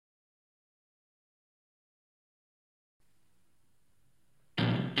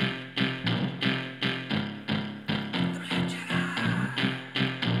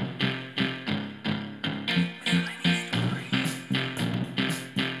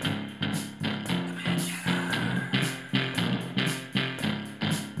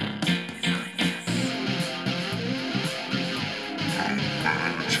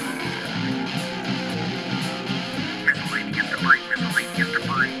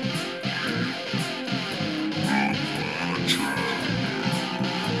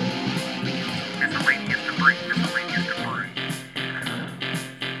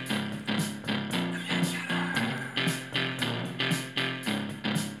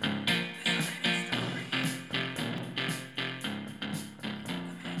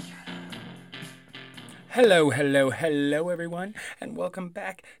Hello, hello, hello, everyone, and welcome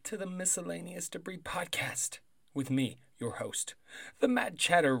back to the Miscellaneous Debris Podcast with me, your host, the Mad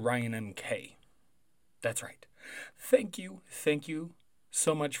Chatter Ryan MK. That's right. Thank you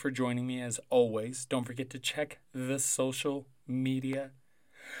so much for joining me as always. Don't forget to check the social media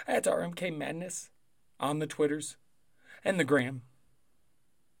at RMK Madness on the Twitters and the Gram.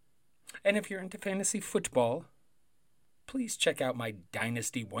 And if you're into fantasy football, please check out my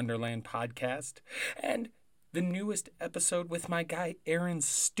Dynasty Wonderland podcast and the newest episode with my guy Aaron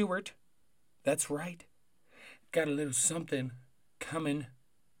Stewart. That's right. Got a little something coming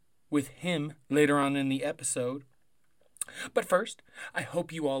with him later on in the episode. But first, I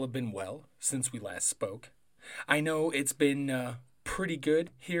hope you all have been well since we last spoke. I know it's been pretty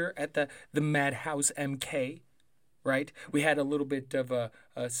good here at the Madhouse MK, right? We had a little bit of a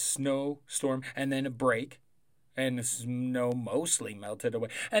snowstorm and then a break. And the snow mostly melted away.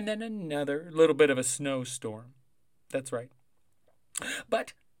 And then another little bit of a snowstorm. That's right.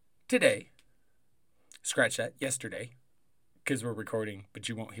 But today, scratch that, yesterday, because we're recording, but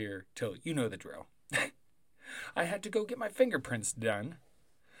you won't hear till you know the drill. I had to go get my fingerprints done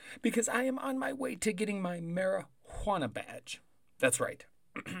because I am on my way to getting my marijuana badge. That's right.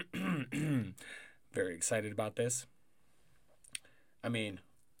 Very excited about this. I mean,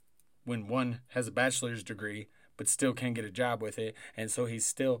 when one has a bachelor's degree but still can't get a job with it, and so he's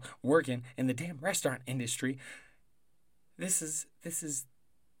still working in the damn restaurant industry. This is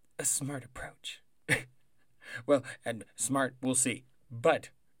a smart approach. Well, and smart, we'll see. But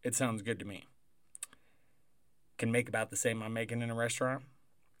it sounds good to me. Can make about the same I'm making in a restaurant.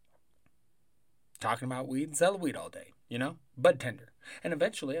 Talking about weed and selling weed all day, bud tender. And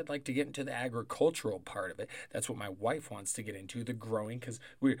eventually I'd like to get into the agricultural part of it. That's what my wife wants to get into, the growing, because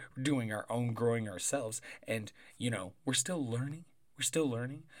we're doing our own growing ourselves. And, we're still learning.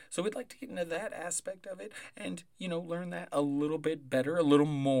 So we'd like to get into that aspect of it and, learn that a little bit better, a little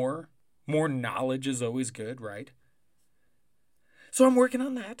more. More knowledge is always good, right? So I'm working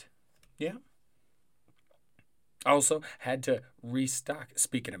on that. Yeah. I also had to restock,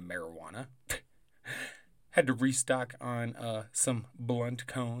 speaking of marijuana, had to restock on some blunt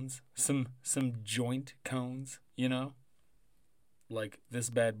cones, some joint cones, like this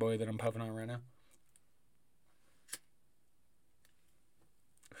bad boy that I'm puffing on right now.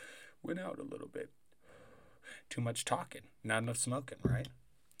 Went out a little bit. Too much talking, not enough smoking, right?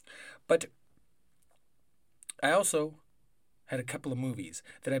 But I also had a couple of movies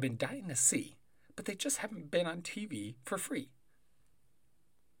that I've been dying to see, but they just haven't been on TV for free.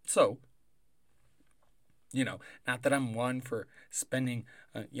 So, not that I'm one for spending,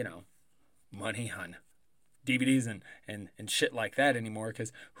 money on DVDs and shit like that anymore,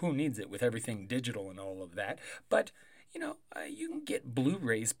 because who needs it with everything digital and all of that? But, you can get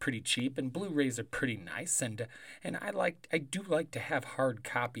Blu-rays pretty cheap, and Blu-rays are pretty nice, and I do like to have hard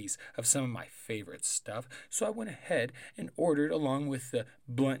copies of some of my favorite stuff, so I went ahead and ordered, along with the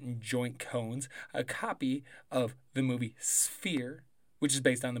blunt and joint cones, a copy of the movie Sphere, which is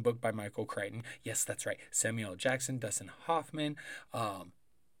based on the book by Michael Crichton. Yes, that's right. Samuel L. Jackson, Dustin Hoffman. Oh,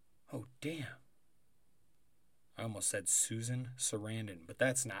 damn. I almost said Susan Sarandon, but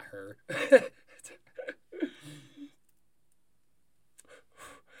that's not her. Who the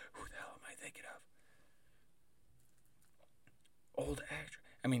hell am I thinking of? Old actress.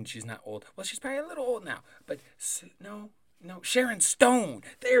 I mean, she's not old. Well, she's probably a little old now. But no, Sharon Stone.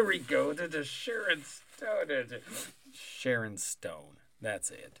 There we go. Sharon Stone. Sharon Stone.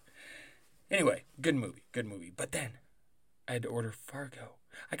 That's it. Anyway, good movie. But then I had to order Fargo.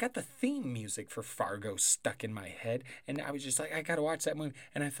 I got the theme music for Fargo stuck in my head, and I was just like, I gotta watch that movie.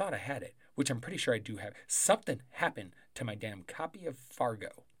 And I thought I had it, which I'm pretty sure I do have. Something happened to my damn copy of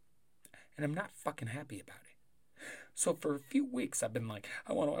Fargo, and I'm not fucking happy about it. So for a few weeks, I've been like,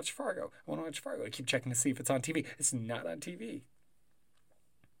 I want to watch Fargo. I keep checking to see if it's on TV. It's not on TV.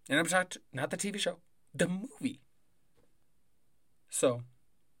 And I'm talking, not the TV show, the movie. So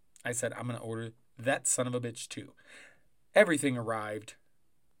I said, I'm going to order that son of a bitch too. Everything arrived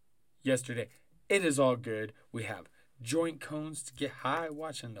yesterday. It is all good. We have joint cones to get high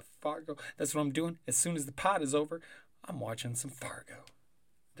watching the Fargo. That's what I'm doing. As soon as the pod is over, I'm watching some Fargo.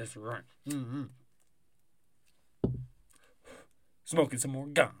 That's right. Smoking some more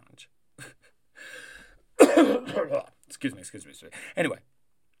ganj. Excuse me. Anyway.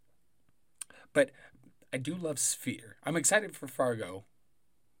 But I do love Sphere. I'm excited for Fargo,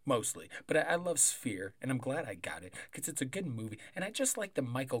 mostly. But I love Sphere, and I'm glad I got it, because it's a good movie. And I just like the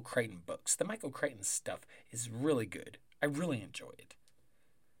Michael Crichton books. The Michael Crichton stuff is really good. I really enjoy it.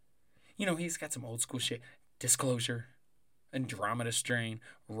 He's got some old school shit. Disclosure, Andromeda Strain,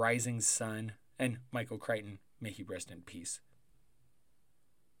 Rising Sun, And Michael Crichton, may he rest in peace.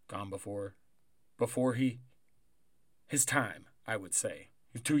 Gone before his time, I would say.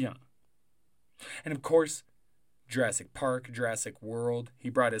 He was too young. And of course, Jurassic Park, Jurassic World, he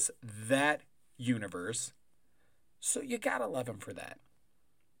brought us that universe. So you gotta love him for that.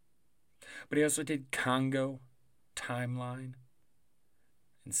 But he also did Congo, Timeline,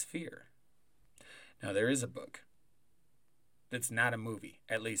 and Sphere. Now there is a book that's not a movie,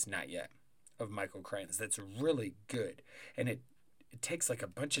 at least not yet, of Michael Crichton's that's really good. And it takes like a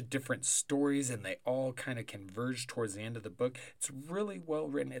bunch of different stories and they all kind of converge towards the end of the book. It's really well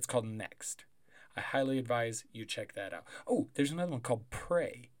written. It's called Next. I highly advise you check that out. Oh, there's another one called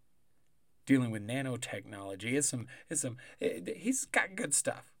Prey, dealing with nanotechnology. He's got good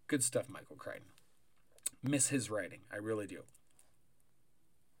stuff. Good stuff, Michael Crichton. Miss his writing. I really do.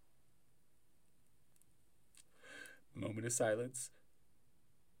 Moment of silence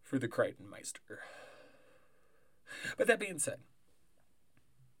for the Crichton Meister. But that being said,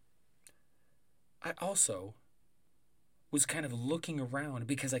 I also was kind of looking around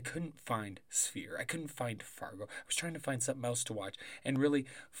because I couldn't find Sphere. I couldn't find Fargo. I was trying to find something else to watch. And really,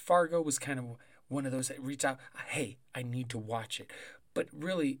 Fargo was kind of one of those that reached out, hey, I need to watch it. But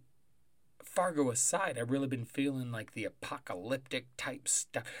really, Fargo aside, I've really been feeling like the apocalyptic type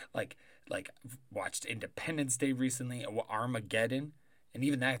stuff. Like I've watched Independence Day recently, Armageddon. And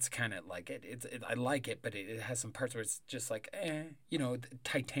even that's kind of like it. I like it, but it has some parts where it's just like,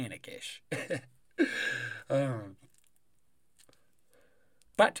 Titanic-ish.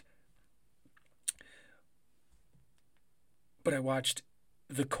 But I watched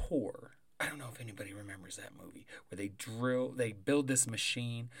The Core. I don't know if anybody remembers that movie where they build this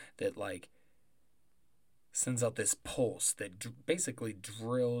machine that like sends out this pulse that basically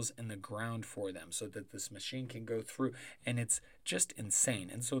drills in the ground for them so that this machine can go through, and it's just insane.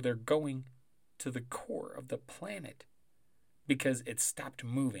 And so they're going to the core of the planet because it stopped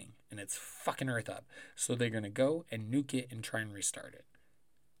moving and it's fucking Earth up. So they're going to go and nuke it and try and restart it.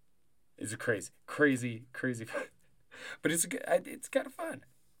 It's crazy. But it's kind of fun.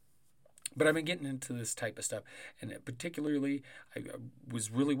 But I've been getting into this type of stuff, and particularly I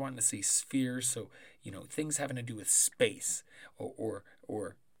was really wanting to see Sphere, so, things having to do with space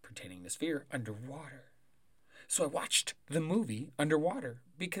or pertaining to Sphere underwater. So I watched the movie Underwater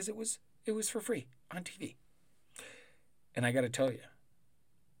because it was for free on TV. And I got to tell you,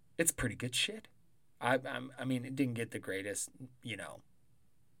 it's pretty good shit. I mean, it didn't get the greatest,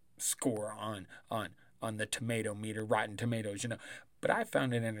 score on the tomato meter, Rotten Tomatoes, but I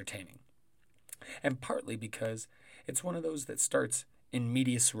found it entertaining. And partly because it's one of those that starts in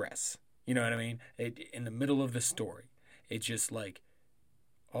medias res. You know what I mean? In the middle of the story. It's just like,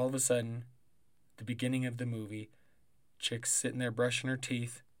 all of a sudden, the beginning of the movie, chick's sitting there brushing her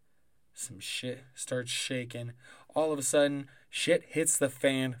teeth. Some shit starts shaking. All of a sudden, shit hits the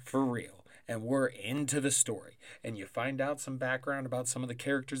fan for real. And we're into the story. And you find out some background about some of the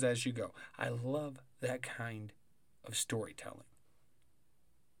characters as you go. I love that kind of storytelling.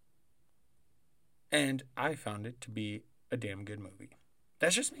 And I found it to be a damn good movie.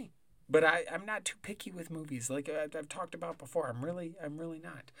 That's just me. But I'm not too picky with movies. Like I've talked about before. I'm really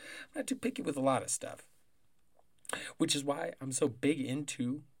not. I'm not too picky with a lot of stuff. Which is why I'm so big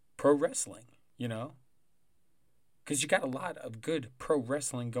into pro wrestling, Because you got a lot of good pro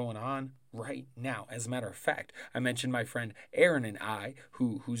wrestling going on right now. As a matter of fact, I mentioned my friend Aaron and I,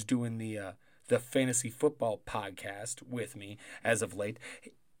 who's doing the fantasy football podcast with me as of late.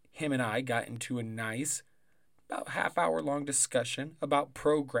 Him and I got into a nice, about half-hour long discussion about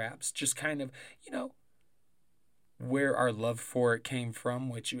Pro-Graps, just kind of, where our love for it came from,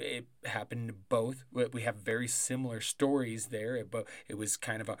 which it happened to both. We have very similar stories there, but it was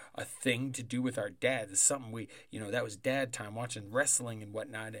kind of a thing to do with our dad. It's something we, that was dad time, watching wrestling and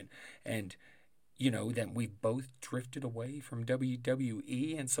whatnot, and then we both drifted away from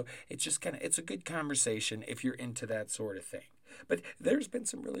WWE, and so it's just it's a good conversation if you're into that sort of thing. But there's been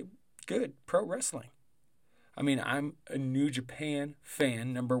some really good pro wrestling. I mean, I'm a New Japan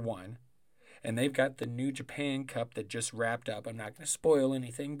fan, number one. And they've got the New Japan Cup that just wrapped up. I'm not going to spoil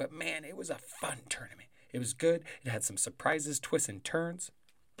anything, but man, it was a fun tournament. It was good. It had some surprises, twists, and turns.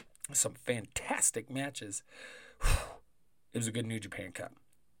 Some fantastic matches. It was a good New Japan Cup.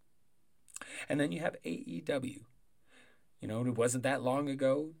 And then you have AEW. It wasn't that long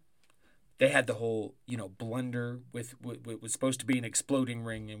ago. They had the whole, blunder with what was supposed to be an exploding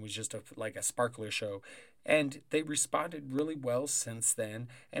ring and was just like a sparkler show. And they responded really well since then.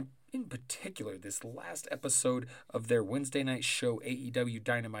 And in particular, this last episode of their Wednesday night show, AEW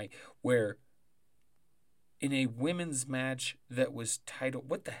Dynamite, where in a women's match that was titled,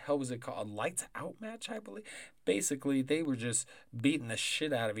 what the hell was it called? A Lights Out match, I believe. Basically, they were just beating the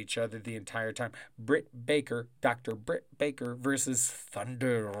shit out of each other the entire time. Britt Baker, Dr. Britt Baker versus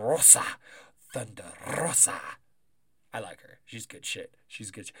Thunder Rosa. Thunder Rosa. I like her. She's good shit.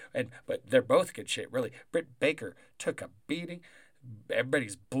 She's good shit. But they're both good shit, really. Britt Baker took a beating.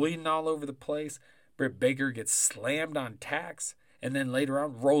 Everybody's bleeding all over the place. Britt Baker gets slammed on tacks and then later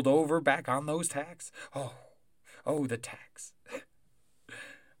on rolled over back on those tacks. Oh, the tacks.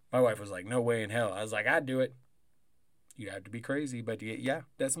 My wife was like, no way in hell. I was like, I'd do it. You have to be crazy, but yeah,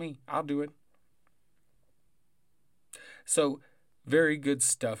 that's me. I'll do it. So, very good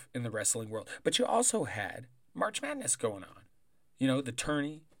stuff in the wrestling world. But you also had March Madness going on. You know, the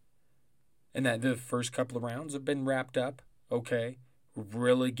tourney. And that the first couple of rounds have been wrapped up. Okay. We're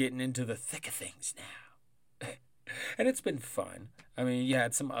really getting into the thick of things now. And it's been fun. I mean, you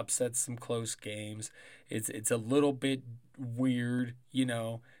had some upsets, some close games. It's a little bit weird, you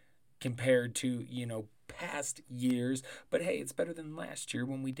know, compared to, you know, past years. But hey, it's better than last year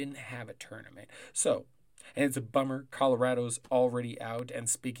when we didn't have a tournament. So, and it's a bummer. Colorado's already out. And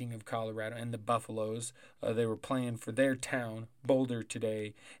speaking of Colorado and the Buffaloes, they were playing for their town, Boulder,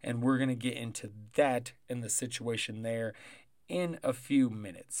 today. And we're going to get into that and the situation there in a few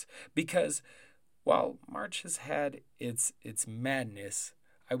minutes. Because while March has had its madness,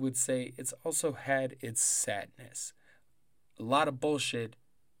 I would say it's also had its sadness. A lot of bullshit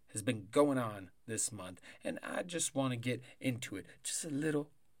has been going on this month, and I just want to get into it just a little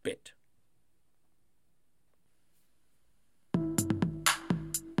bit.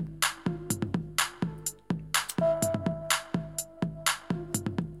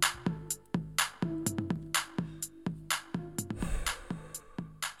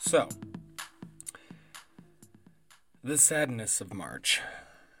 So, the sadness of March.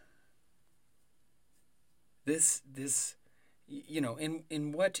 This you know,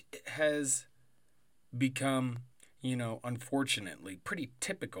 in what has become, you know, unfortunately pretty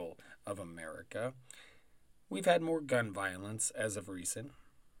typical of America, we've had more gun violence as of recent.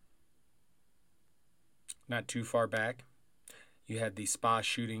 Not too far back, you had the spa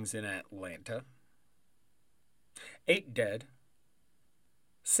shootings in Atlanta. 8 dead.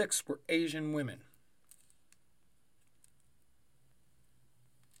 6 were Asian women.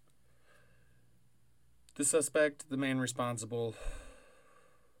 The suspect, the man responsible,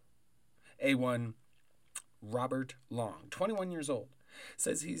 A1 Robert Long, 21 years old,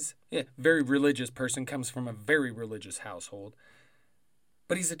 says he's a very religious person, comes from a very religious household,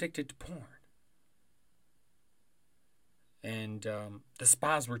 but he's addicted to porn. And the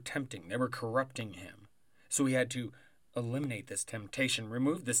spas were tempting. They were corrupting him. So he had to eliminate this temptation,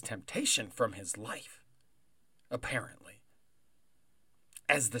 remove this temptation from his life, apparently.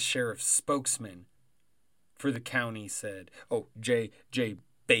 As the sheriff's spokesman for the county said, J.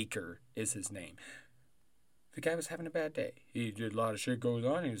 Baker is his name. The guy was having a bad day. He did a lot of shit going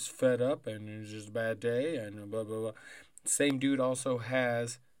on. He was fed up, and it was just a bad day, and blah, blah, blah. Same dude also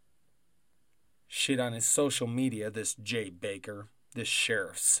has shit on his social media, this Jay Baker, this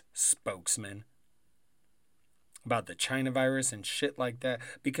sheriff's spokesman, about the China virus and shit like that.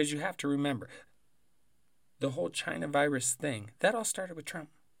 Because you have to remember, the whole China virus thing, that all started with Trump.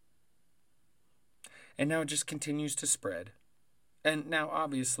 And now it just continues to spread. And now,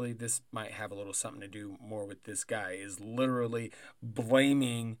 obviously, this might have a little something to do more with this guy, is literally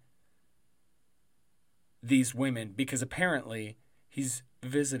blaming these women because apparently he's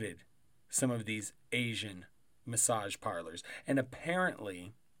visited some of these Asian massage parlors. And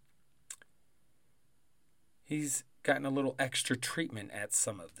apparently he's gotten a little extra treatment at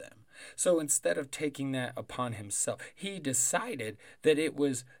some of them. So instead of taking that upon himself, he decided that it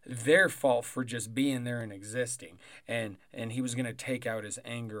was their fault for just being there and existing. And he was going to take out his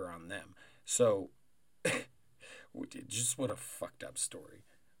anger on them. So, just what a fucked up story.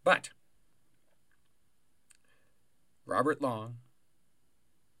 But, Robert Long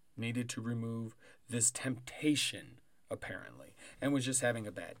needed to remove this temptation, apparently, and was just having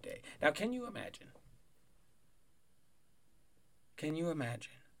a bad day. Now, can you imagine? Can you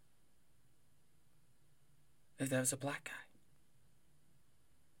imagine if that was a black guy?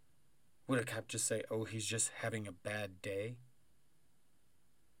 Would a cop just say, he's just having a bad day?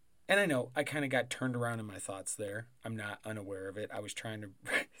 And I know I kind of got turned around in my thoughts there. I'm not unaware of it. I was trying to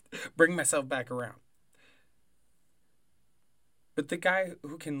bring myself back around. But the guy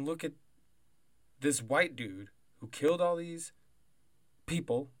who can look at this white dude who killed all these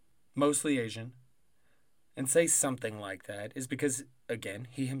people, mostly Asian, and say something like that is because, again,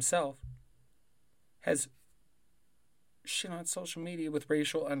 he himself has shit on social media with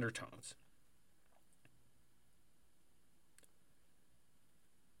racial undertones.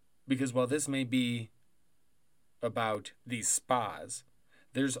 Because while this may be about these spas,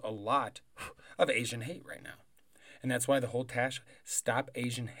 there's a lot of Asian hate right now. And that's why the whole task, Stop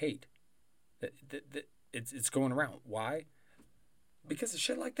Asian Hate, it's going around. Why? Because of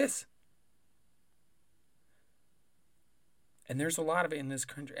shit like this. And there's a lot of it in this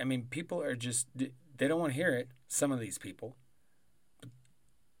country. I mean, people are just, they don't want to hear it, some of these people. But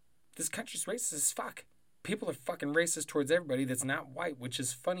this country's racist as fuck. People are fucking racist towards everybody that's not white, which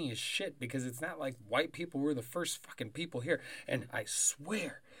is funny as shit because it's not like white people were the first fucking people here. And I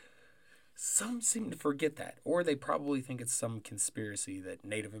swear, some seem to forget that. Or they probably think it's some conspiracy that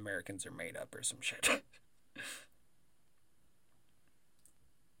Native Americans are made up or some shit.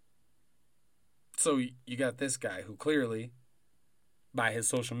 So you got this guy who clearly, by his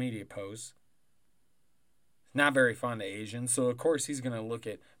social media posts, not very fond of Asians, so of course he's going to look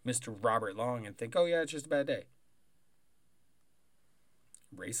at Mr. Robert Long and think, oh yeah, it's just a bad day.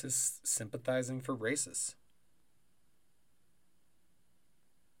 Racists sympathizing for racists.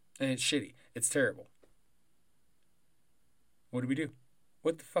 And it's shitty. It's terrible. What do we do?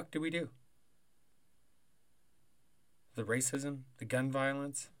 What the fuck do we do? The racism, the gun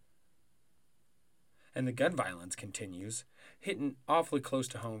violence. And the gun violence continues, hitting awfully close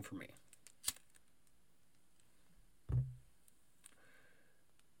to home for me.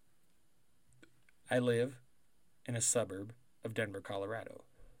 I live in a suburb of Denver, Colorado.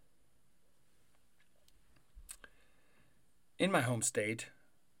 In my home state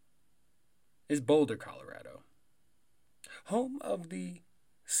is Boulder, Colorado, home of the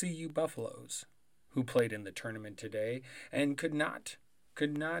CU Buffaloes, who played in the tournament today and could not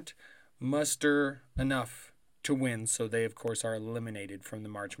muster enough to win, so they, of course, are eliminated from the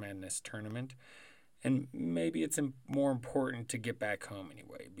March Madness tournament. And maybe it's more important to get back home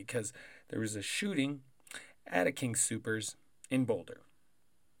anyway, because there was a shooting at a King Soopers in Boulder.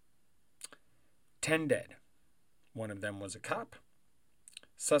 10 dead. One of them was a cop.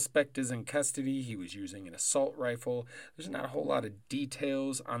 Suspect is in custody. He was using an assault rifle. There's not a whole lot of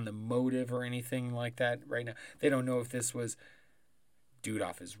details on the motive or anything like that right now. They don't know if this was dude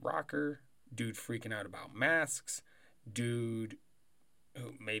off his rocker, dude freaking out about masks, dude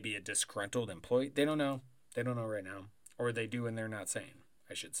who may be a disgruntled employee. They don't know. They don't know right now. Or they do and they're not saying,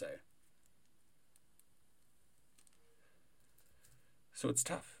 I should say. So it's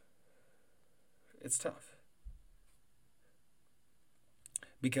tough. It's tough.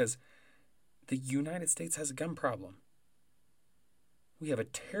 Because the United States has a gun problem. We have a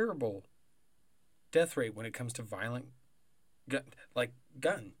terrible death rate when it comes to violent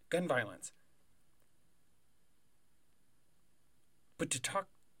gun violence. But to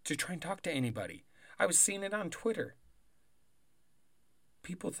try and talk to anybody, I was seeing it on Twitter.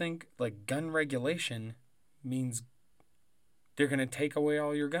 People think like gun regulation means they're going to take away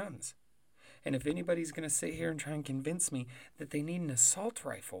all your guns. And if anybody's going to sit here and try and convince me that they need an assault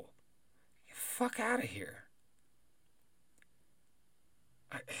rifle, get the fuck out of here.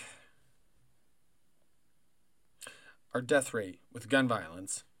 Our death rate with gun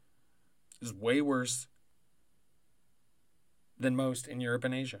violence is way worse than most in Europe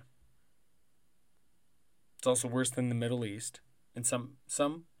and Asia. It's also worse than the Middle East. In some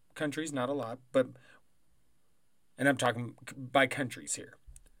countries, not a lot, but, and I'm talking by countries here.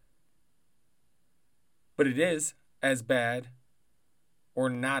 But it is as bad, or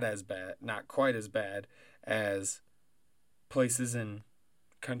not as bad, not quite as bad, as places in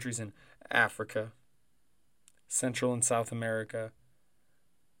countries in Africa, Central and South America.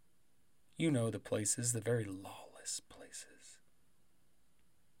 You know the places, the very lawless places.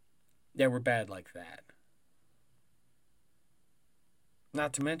 Yeah, we're bad like that.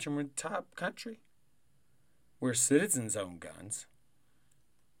 Not to mention we're the top country where citizens own guns.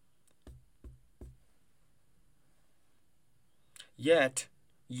 Yet,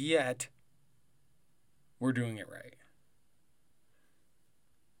 we're doing it right.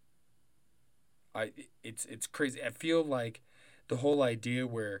 It's crazy. I feel like the whole idea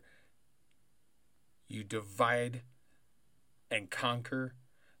where you divide and conquer,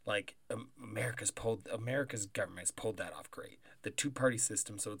 like America's government has pulled that off great. The two-party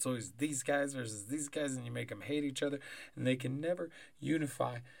system, so it's always these guys versus these guys, and you make them hate each other, and they can never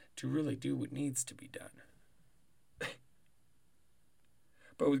unify to really do what needs to be done.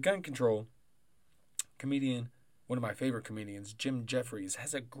 But with gun control, one of my favorite comedians, Jim Jeffries,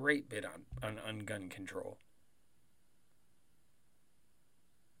 has a great bit on gun control.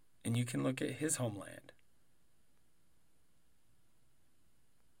 And you can look at his homeland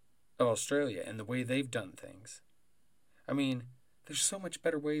of Australia and the way they've done things. I mean, There's so much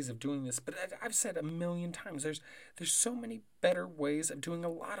better ways of doing this, but I've said a million times, there's so many better ways of doing a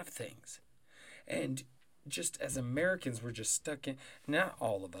lot of things. And just as Americans, we're just stuck in, not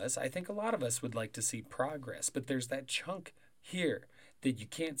all of us, I think a lot of us would like to see progress, but there's that chunk here that you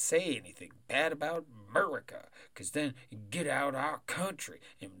can't say anything bad about America, because then you get out our country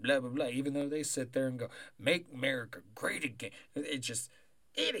and blah, blah, blah, even though they sit there and go, make America great again. It's just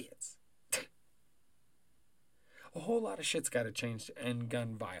idiots. A whole lot of shit's got to change to end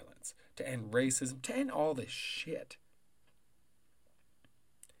gun violence, to end racism, to end all this shit.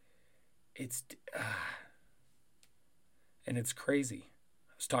 It's, and it's crazy.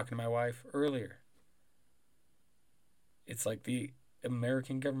 I was talking to my wife earlier. It's like the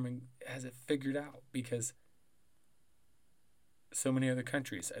American government has it figured out, because so many other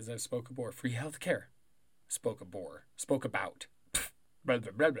countries, as I've spoken before, free healthcare, spoke about, blah, blah,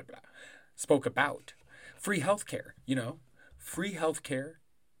 blah, blah, blah, spoke about free healthcare, free healthcare,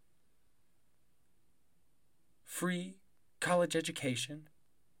 free college education.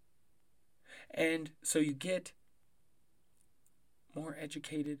 And so you get more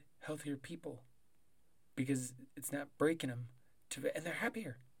educated, healthier people, because it's not breaking them, and they're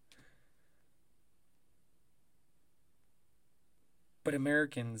happier. But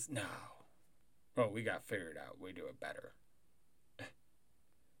Americans, no. Oh, we got figured out. We do it better.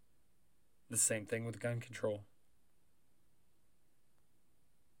 The same thing with gun control.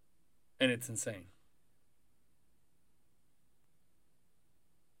 And it's insane.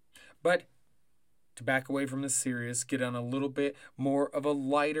 But to back away from the serious, get on a little bit more of a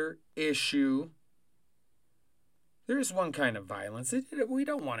lighter issue. There is one kind of violence we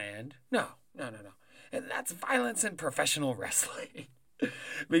don't want to end. No. And that's violence in professional wrestling.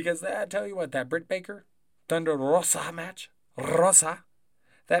 Because I tell you what, that Britt Baker Thunder Rosa match,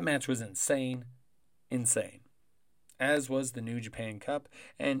 that match was insane. As was the New Japan Cup.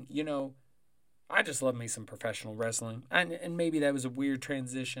 And, I just love me some professional wrestling. And maybe that was a weird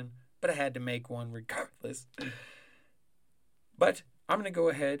transition, but I had to make one regardless. But I'm going to go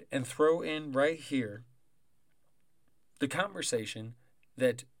ahead and throw in right here the conversation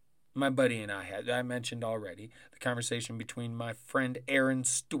that my buddy and I had. I mentioned already the conversation between my friend Aaron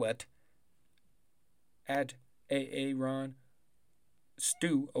Stewart at AARonStew09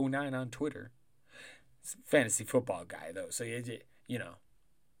 on Twitter. It's a fantasy football guy, though, so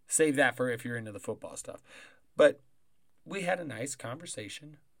save that for if you're into the football stuff. But we had a nice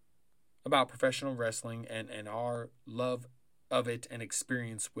conversation about professional wrestling and our love of it and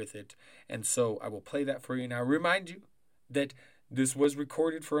experience with it. And so I will play that for you. Now, remind you that this was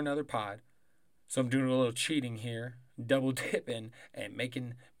recorded for another pod. So I'm doing a little cheating here, double dipping and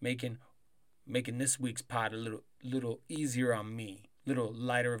making this week's pod a little easier on me, a little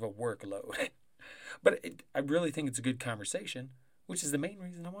lighter of a workload. But I really think it's a good conversation, which is the main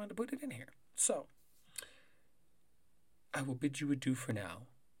reason I wanted to put it in here. So I will bid you adieu for now,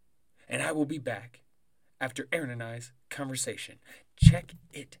 and I will be back after Aaron and I's conversation. Check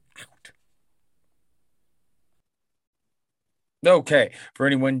it out. Okay, for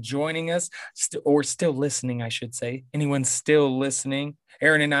anyone joining us, or still listening, I should say, anyone still listening,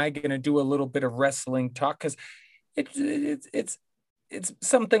 Aaron and I are going to do a little bit of wrestling talk, because it's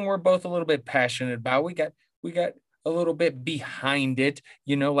something we're both a little bit passionate about. We got a little bit behind it,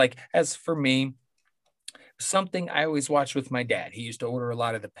 like as for me, something I always watched with my dad. He used to order a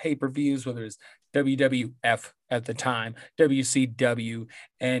lot of the pay-per-views, whether it's WWF at the time, WCW,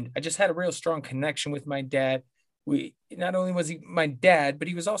 and I just had a real strong connection with my dad. Not only was he my dad, but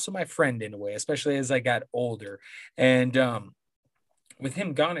he was also my friend in a way, especially as I got older. And with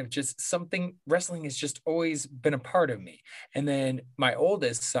him gone, it just something, wrestling has just always been a part of me. And then my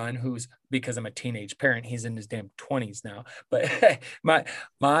oldest son, who's, because I'm a teenage parent, he's in his damn 20s now, but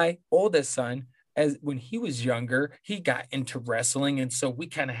my oldest son, as when he was younger, he got into wrestling. And so we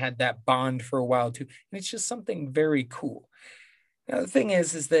kind of had that bond for a while too. And it's just something very cool. Now, the thing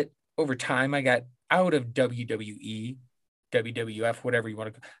is that over time I got out of WWE, WWF, whatever you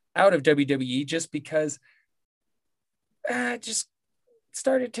want to call, out of WWE, just because I just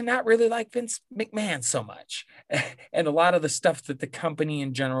started to not really like Vince McMahon so much and a lot of the stuff that the company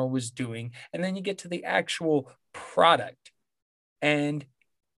in general was doing. And then you get to the actual product and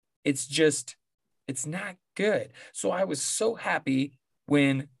it's not good. So I was so happy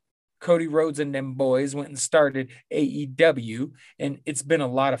when Cody Rhodes and them boys went and started AEW, and it's been a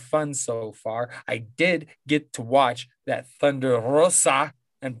lot of fun so far. I did get to watch that Thunder Rosa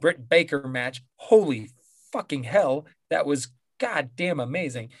and Britt Baker match. Holy fucking hell, that was goddamn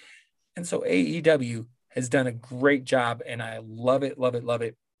amazing. And so AEW has done a great job, and I love it.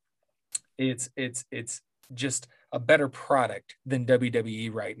 It's just a better product than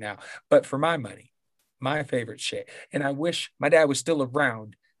WWE right now. But for my money, my favorite shit, and I wish my dad was still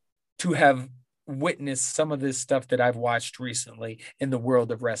around to have witnessed some of this stuff that I've watched recently in the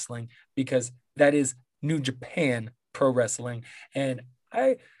world of wrestling, because that is New Japan Pro Wrestling. And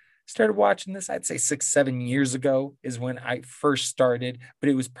I started watching this, I'd say 6, 7 years ago is when I first started, but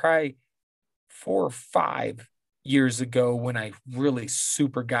it was probably 4 or 5 years ago when I really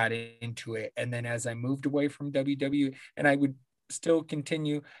super got into it. And then as I moved away from WWE, and I would still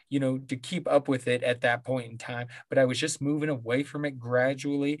continue, to keep up with it at that point in time, but I was just moving away from it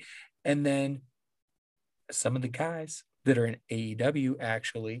gradually. And then some of the guys that are in AEW,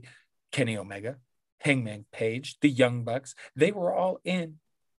 actually, Kenny Omega, Hangman Page, the Young Bucks, they were all in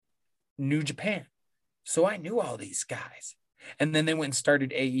New Japan. So I knew all these guys. And then they went and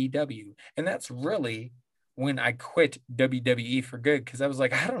started AEW. And that's really when I quit WWE for good, because I was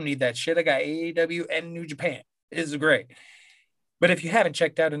like, I don't need that shit. I got AEW and New Japan. It's great. But if you haven't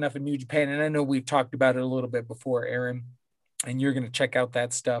checked out enough of New Japan, and I know we've talked about it a little bit before, Aaron, and you're going to check out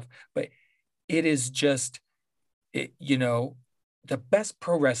that stuff, but it is just, the best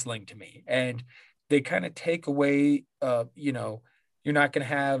pro wrestling to me. And they kind of take away, you're not going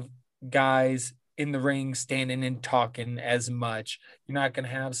to have guys in the ring standing and talking as much. You're not going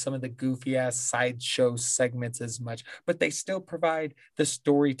to have some of the goofy ass sideshow segments as much, but they still provide the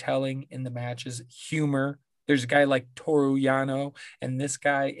storytelling in the matches, humor. There's a guy like Toru Yano, and this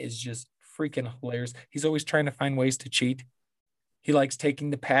guy is just freaking hilarious. He's always trying to find ways to cheat. He likes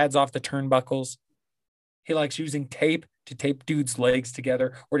taking the pads off the turnbuckles. He likes using tape to tape dudes' legs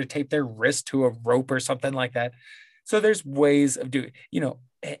together or to tape their wrist to a rope or something like that. So there's ways of doing,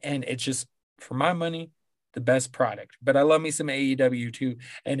 and it's just, for my money, the best product. But I love me some AEW too.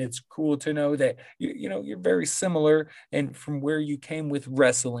 And it's cool to know that, you're very similar and from where you came with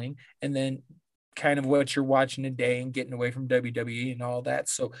wrestling and then kind of what you're watching today and getting away from WWE and all that.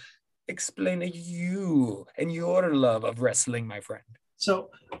 So explain to you and your love of wrestling, my friend.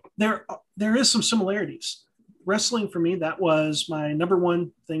 So there is some similarities. Wrestling for me, that was my number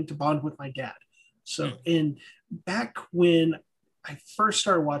one thing to bond with my dad. So in back when I first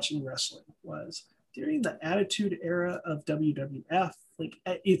started watching wrestling was during the Attitude Era of WWF. Like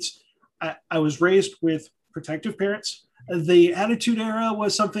I was raised with protective parents. The Attitude Era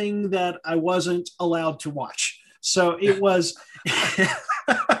was something that I wasn't allowed to watch. So it was, it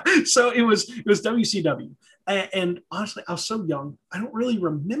was WCW. And honestly, I was so young, I don't really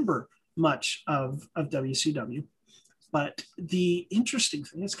remember much of WCW. But the interesting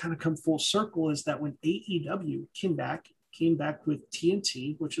thing that's kind of come full circle is that when AEW came back with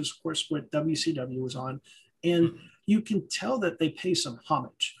TNT, which is of course what WCW was on, and you can tell that they pay some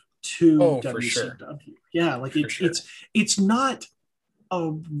homage to WCW. Sure. Yeah, like it's not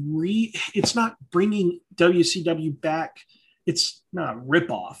it's not bringing WCW back. It's not a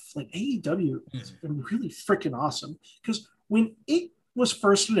ripoff. Like AEW has been really freaking awesome because when it was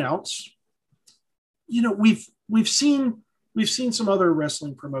first announced, we've seen some other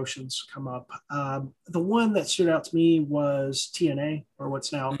wrestling promotions come up. The one that stood out to me was TNA, or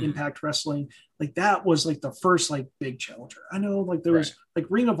what's now Impact Wrestling. Like that was like the first like big challenger. I know like there was like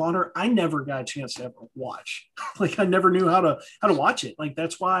Ring of Honor. I never got a chance to ever watch. Like I never knew how to watch it. Like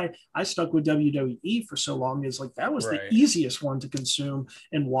that's why I stuck with WWE for so long. Is like that was the easiest one to consume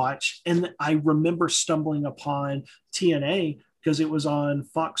and watch. And I remember stumbling upon TNA because it was on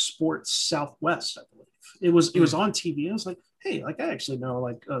Fox Sports Southwest, I believe. It was on TV. I was like, hey, like I actually know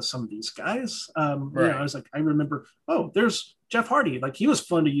like some of these guys. I was like, I remember, there's Jeff Hardy. Like he was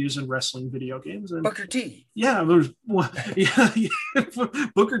fun to use in wrestling video games. And Booker T. Yeah, there was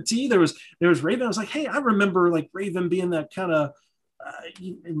Booker T. There was Raven. I was like, hey, I remember like Raven being that kind of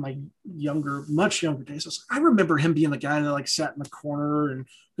in my much younger days. I remember him being the guy that like sat in the corner and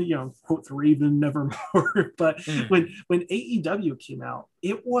quote the Raven nevermore. But when AEW came out,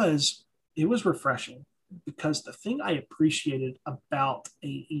 it was refreshing. Because the thing I appreciated about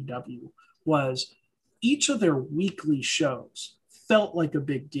AEW was each of their weekly shows felt like a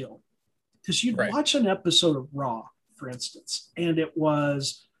big deal. Because you'd watch an episode of Raw, for instance, and it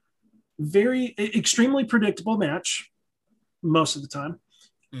was extremely predictable match most of the time.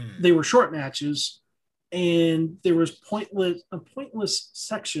 They were short matches, and there was pointless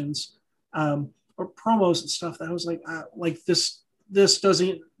sections or promos and stuff that I was like this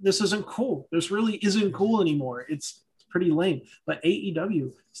isn't cool. This really isn't cool anymore. It's pretty lame. But AEW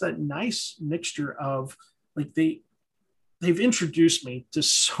is that nice mixture of like they've introduced me to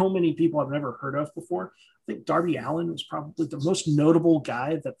so many people I've never heard of before. I think Darby Allin was probably the most notable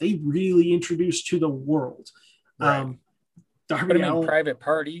guy that they really introduced to the world. Darby Allin, Private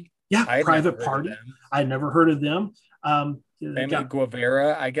Party Yeah, I had never Private heard of Party. them. I'd never heard of them. They Sammy got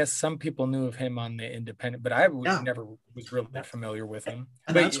Guevara. I guess some people knew of him on the Independent, but yeah, never was really familiar with him.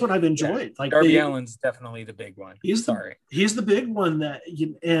 and But that's what I've yeah, enjoyed. Like Darby Allin's definitely the big one. Sorry. he's the big one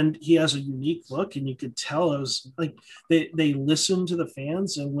and he has a unique look, and you could tell it was like they listen to the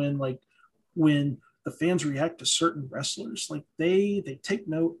fans, and when the fans react to certain wrestlers, like they take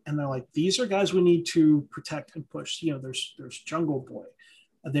note, and they're like, these are guys we need to protect and push. You know, there's Jungle Boy,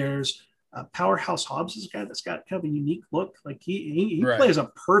 there's Powerhouse Hobbs is a guy that's got kind of a unique look. Like he Right. plays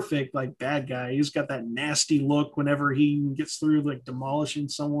a perfect like bad guy. He's got that nasty look whenever he gets through like demolishing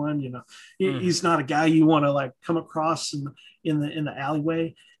someone. You know, he's not a guy you want to like come across in the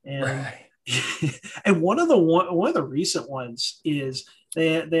alleyway. And Right. and one of the recent ones is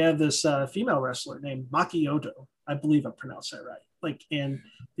they have this female wrestler named Maki Ito. I believe I pronounced that right. Like, and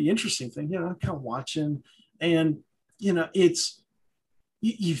the interesting thing, you know, I'm kind of watching, and you know, it's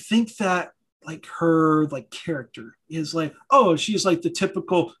you think that like her like character is like, oh, she's like the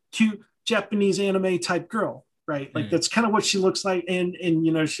typical cute Japanese anime type girl, right? Like that's kind of what she looks like. And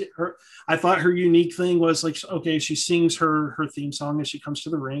you know, I thought her unique thing was like, okay, she sings her theme song as she comes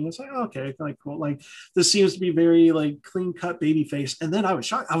to the ring. It's like, okay, like cool. Like this seems to be very like clean cut baby face. And then I was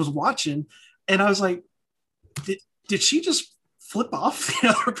shocked. I was watching and I was like, did she just flip off the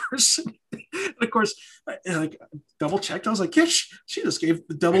other person? And of course, like double checked. I was like, yeah, she just gave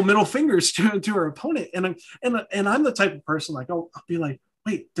the double middle fingers to her opponent. And I'm the type of person like, I'll be like,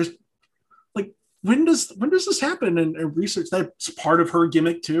 wait, there's like, when does this happen? And research that's part of her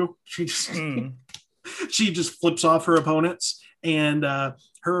gimmick too. She just she just flips off her opponents, and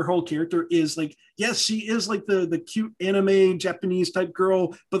her whole character is like, yes, she is like the cute anime Japanese type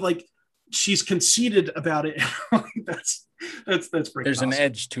girl, but like she's conceited about it. that's pretty There's awesome. an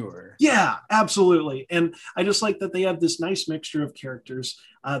edge to her. Yeah, absolutely. And I just like that they have this nice mixture of characters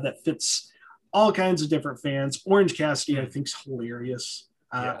that fits all kinds of different fans. Orange Cassidy, I think, is hilarious.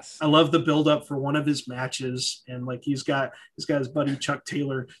 Yes. I love the build up for one of his matches, and like he's got his buddy Chuck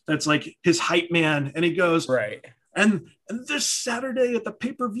Taylor that's like his hype man, and he goes right. And this Saturday at the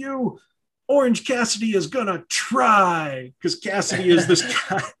pay-per-view, Orange Cassidy is gonna try, because Cassidy is this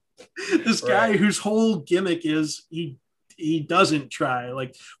guy, guy whose whole gimmick is he doesn't try.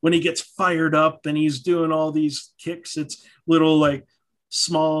 Like when he gets fired up and he's doing all these kicks, it's little like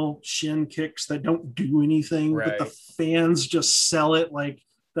small shin kicks that don't do anything, but the fans just sell it like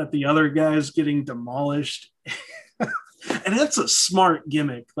that the other guy's getting demolished. And that's a smart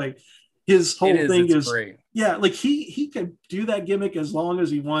gimmick. Like his whole thing is great. Yeah, like he can do that gimmick as long as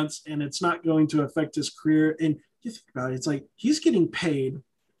he wants, and it's not going to affect his career. And you think about it, it's like he's getting paid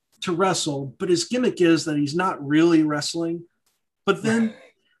to wrestle, but his gimmick is that he's not really wrestling. But then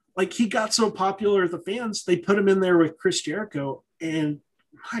like he got so popular with the fans, they put him in there with Chris Jericho, and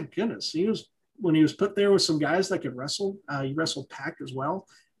my goodness, when he was put there with some guys that could wrestle, he wrestled Pac as well.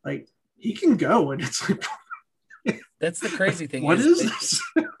 Like he can go, and it's like that's the crazy thing. What is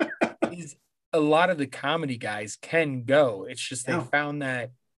this? A lot of the comedy guys can go. It's just they found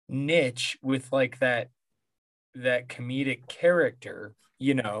that niche with like that comedic character,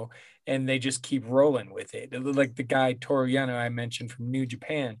 you know, and they just keep rolling with it. Like the guy Toru Yano I mentioned from New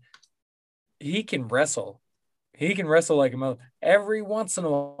Japan, he can wrestle. He can wrestle like a mother. Every once in a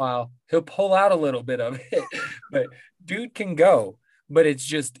while, he'll pull out a little bit of it, but dude can go. But it's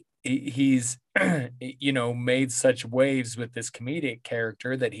just he's you know, made such waves with this comedic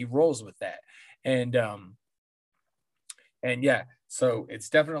character that he rolls with that. And yeah, so it's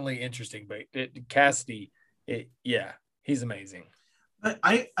definitely interesting. But Cassidy, he's amazing.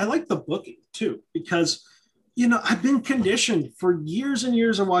 I like the booking too, because you know, I've been conditioned for years and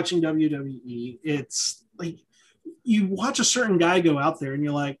years of watching WWE. It's like you watch a certain guy go out there and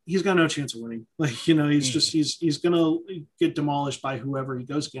you're like, he's got no chance of winning. Like, you know, he's gonna get demolished by whoever he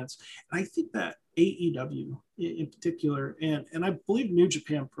goes against. And I think that AEW in particular, and I believe New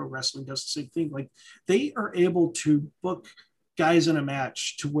Japan Pro Wrestling does the same thing. Like they are able to book guys in a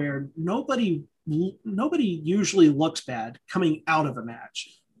match to where nobody usually looks bad coming out of a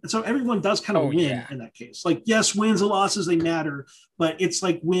match. And so everyone does kind of win in that case. Like, yes, wins and losses, they matter, but it's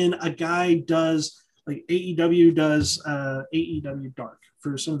like when a guy does, like AEW does AEW Dark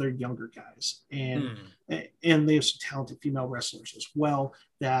for some of their younger guys. And they have some talented female wrestlers as well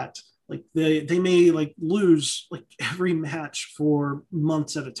that like they may like lose like every match for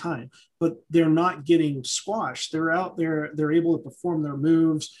months at a time, but they're not getting squashed. They're out there, they're able to perform their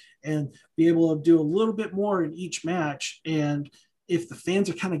moves and be able to do a little bit more in each match. And if the fans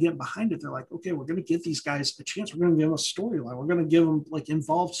are kind of getting behind it, they're like, okay, we're going to give these guys a chance. We're going to give them a storyline. We're going to give them like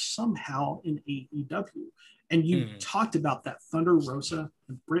involved somehow in AEW. And you Mm. talked about that Thunder Rosa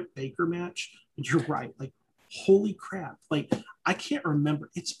and Britt Baker match, and you're right. Like, holy crap! Like, I can't remember.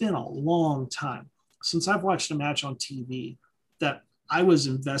 It's been a long time since I've watched a match on TV that I was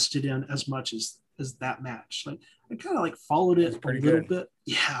invested in as much as that match. Like, I kind of like followed That's it a pretty little good. bit.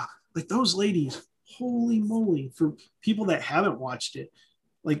 Yeah, like those ladies. Holy moly! For people that haven't watched it,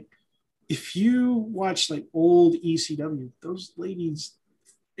 like if you watch like old ECW, those ladies,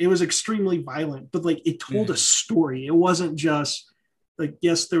 it was extremely violent, but like it told a Mm. story. It wasn't just like,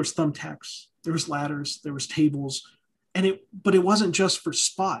 yes, there was thumbtacks, there was ladders, there was tables, and but it wasn't just for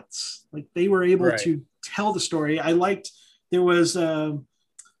spots. Like they were able Right. to tell the story. I liked there was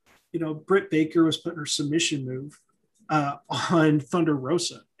Britt Baker was putting her submission move on Thunder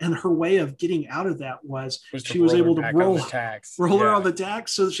Rosa, and her way of getting out of that was Was to she was roll her able to back on roll the tax. roll her on Yeah. the deck,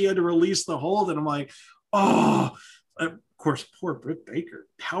 so she had to release the hold. And I'm like, oh, of course, poor Britt Baker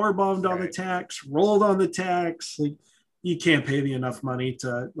power bombed on the Right. tax, rolled on the tax. Like you can't pay me enough money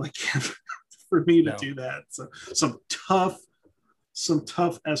to like for me to No. do that. So some tough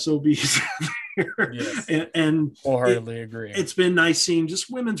SOBs here. Yes. And Wholeheartedly agree. it's been nice seeing just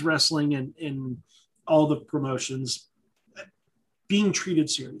women's wrestling in all the promotions being treated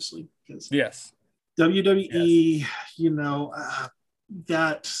seriously, because Yes. WWE, Yes.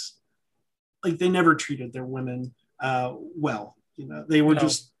 that like they never treated their women well. They were No.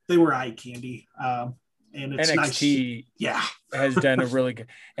 they were eye candy, and it's NXT nice. Yeah, has done a really good,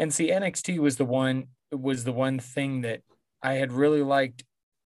 and see, NXT was the one thing that I had really liked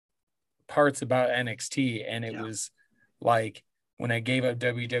parts about NXT, and it yeah, was like when I gave up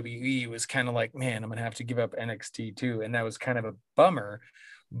WWE, it was kind of like, man, I'm gonna have to give up NXT too, and that was kind of a bummer.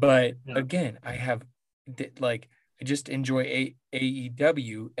 But yeah, again, like I just enjoy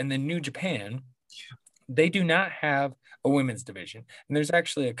AEW, and then New Japan. They do not have a women's division, and there's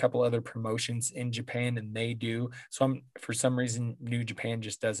actually a couple other promotions in Japan, and they do. So I'm for some reason New Japan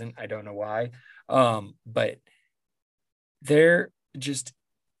just doesn't. I don't know why. But they're just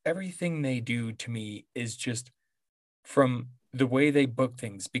everything they do to me is just from the way they book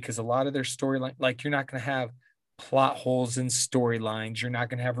things, because a lot of their storyline, like you're not going to have plot holes in storylines, you're not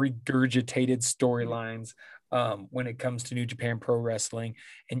going to have regurgitated storylines when it comes to New Japan Pro Wrestling,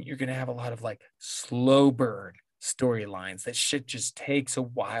 and you're going to have a lot of like slow burn storylines that shit just takes a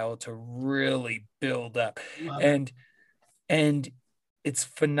while to really build up. love it. And and it's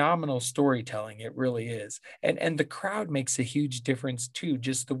phenomenal storytelling, it really is. And the crowd makes a huge difference too,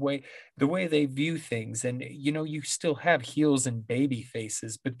 just the way they view things. And you still have heels and baby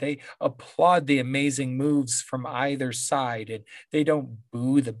faces, but they applaud the amazing moves from either side, and they don't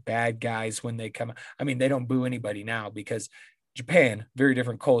boo the bad guys when they come. I mean, they don't boo anybody now, because Japan, very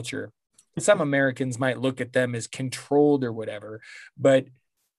different culture. Some Americans might look at them as controlled or whatever, but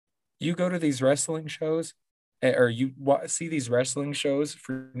you go to these wrestling shows, or you see these wrestling shows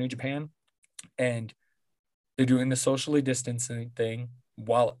for New Japan, and they're doing the socially distancing thing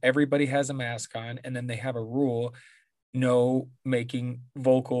while everybody has a mask on, and then they have a rule: no making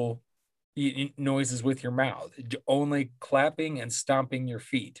vocal noises with your mouth, only clapping and stomping your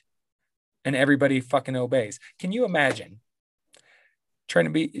feet, and everybody fucking obeys. Can you imagine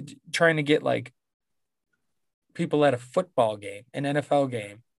trying to get like people at a football game, an NFL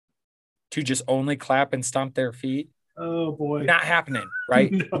game, to just only clap and stomp their feet? Oh boy, Not happening,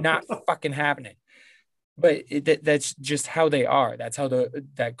 right? no. Not fucking happening. But that's just how they are. That's how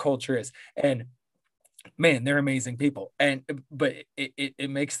that culture is. And man, they're amazing people. But it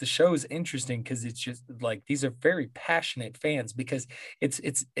makes the shows interesting, because it's just like these are very passionate fans, because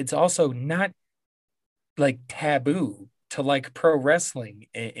it's also not like taboo to like pro wrestling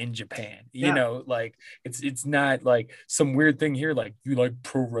in Japan. Yeah, Like it's not like some weird thing here, like you like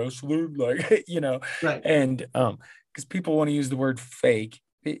pro wrestling, like right. and because people want to use the word fake.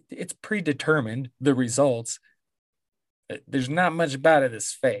 It's predetermined, the results. There's not much about it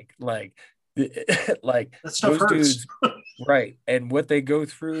that's fake. Like like That stuff those hurts. dudes, right? And what they go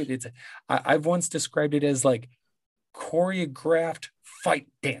through, I've once described it as like choreographed fight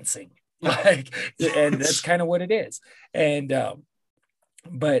dancing. Yeah, Like, and that's kind of what it is. And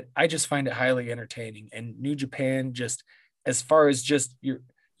but I just find it highly entertaining. And New Japan, just as far as just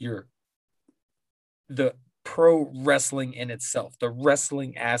your the pro wrestling in itself, the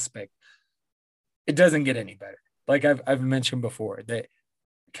wrestling aspect, it doesn't get any better. Like I've mentioned before, that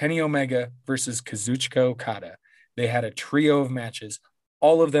Kenny Omega versus Kazuchika Okada, they had a trio of matches.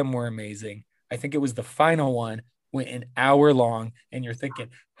 All of them were amazing. I think it was the final one went an hour long, and you're thinking,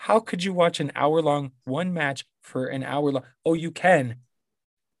 how could you watch an hour long one match for an hour long? Oh, you can.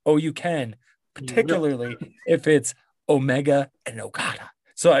 Oh, you can. you will. Particularly if it's Omega and Okada.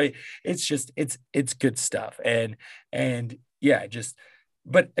 So it's good stuff. And yeah, just,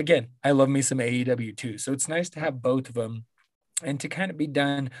 but again, I love me some AEW too. So it's nice to have both of them and to kind of be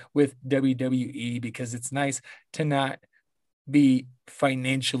done with WWE, because it's nice to not be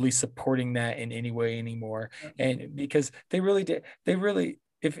financially supporting that in any way anymore. And because they really,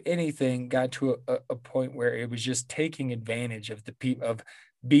 if anything, got to a point where it was just taking advantage of the people, of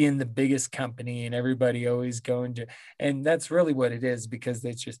being the biggest company and everybody always going to, and that's really what it is, because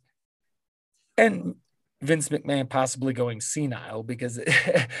it's just, and Vince McMahon possibly going senile, because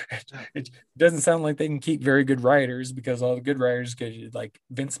it doesn't sound like they can keep very good writers, because all the good writers get, like,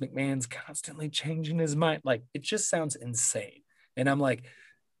 Vince McMahon's constantly changing his mind. Like, it just sounds insane. And I'm like,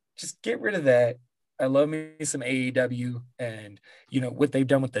 just get rid of that. I love me some AEW, and what they've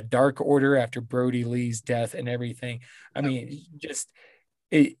done with the Dark Order after Brody Lee's death and everything. I mean, just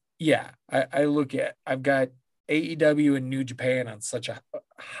it. Yeah, I look at, I've got AEW and New Japan on such a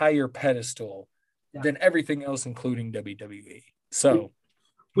higher pedestal than everything else, including WWE. So,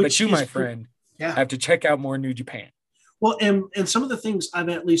 but you, my friend, have to check out more New Japan. Well, and some of the things I've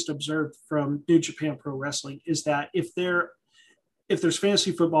at least observed from New Japan Pro Wrestling is that if there's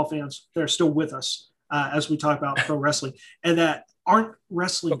fantasy football fans that are still with us as we talk about pro wrestling and that aren't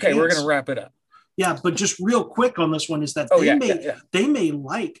wrestling okay, fans, we're going to wrap it up. Yeah, but just real quick on this one is that they may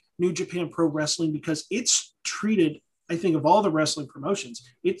like New Japan Pro Wrestling because it's treated, I think, of all the wrestling promotions,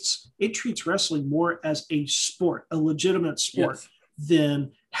 it treats wrestling more as a sport, a legitimate sport,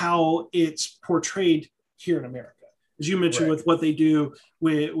 than how it's portrayed here in America. As you mentioned, with what they do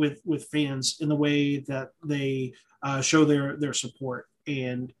with fans in the way that they show their support,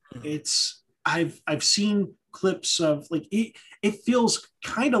 and I've seen clips of, like, it feels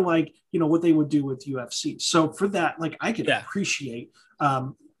kind of like what they would do with UFC. So for that, like, I could appreciate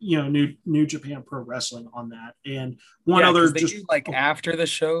New Japan Pro Wrestling on that. And one other, they do, like, after the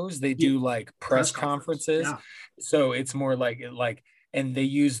shows they do like press conferences. So it's more like and they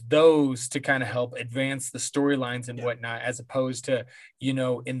use those to kind of help advance the storylines and whatnot, as opposed to,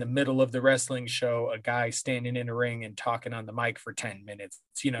 in the middle of the wrestling show, a guy standing in a ring and talking on the mic for 10 minutes,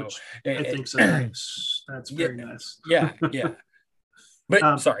 I think so. That's very nice. Yeah.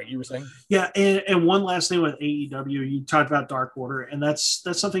 But sorry, you were saying? Yeah, and one last thing with AEW, you talked about Dark Order, and that's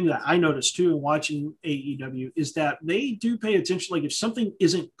something that I noticed too in watching AEW, is that they do pay attention. Like, if something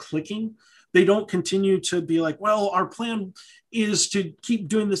isn't clicking, they don't continue to be like, well, our plan is to keep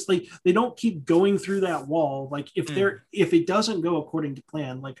doing this. They don't keep going through that wall. Like, if it doesn't go according to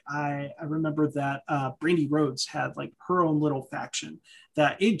plan, like I remember that Brandy Rhodes had, like, her own little faction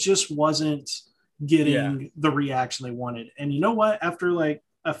that it just wasn't getting the reaction they wanted. And you know what? After like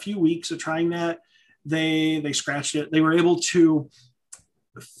a few weeks of trying that, they scratched it. They were able to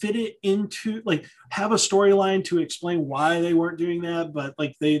fit it into, like, have a storyline to explain why they weren't doing that, but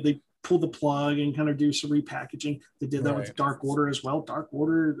like they pull the plug and kind of do some repackaging. They did that with Dark Order as well. Dark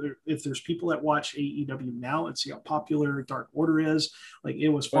Order, if there's people that watch AEW now and see how popular Dark Order is, like, it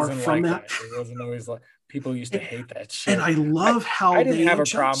was far from that. It wasn't always like, people used to hate that shit. And I love how I didn't have a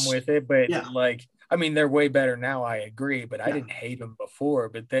problem with it, but like, I mean, they're way better now, I agree, but I didn't hate them before,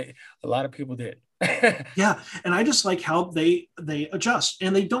 but a lot of people did. Yeah, and I just like how they adjust,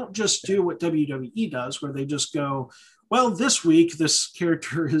 and they don't just do what WWE does, where they just go, well, this week this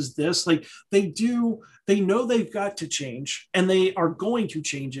character is this. Like, they know they've got to change, and they are going to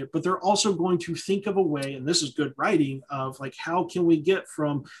change it, but they're also going to think of a way, and this is good writing, of like, how can we get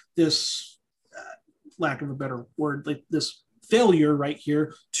from this lack of a better word, like this failure right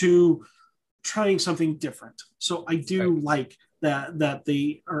here, to trying something different. So I do like that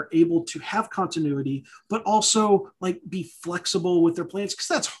they are able to have continuity, but also, like, be flexible with their plans, because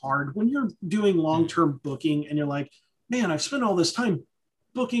that's hard when you're doing long-term booking and you're like, man, I've spent all this time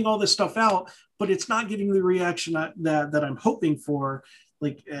booking all this stuff out, but it's not getting the reaction that I'm hoping for.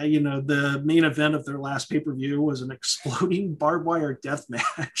 Like, the main event of their last pay-per-view was an exploding barbed wire death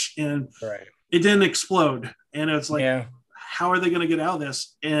match, and it didn't explode. And it's like, how are they going to get out of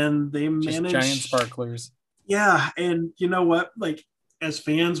this? And they managed giant sparklers. Yeah. And you know what? Like, as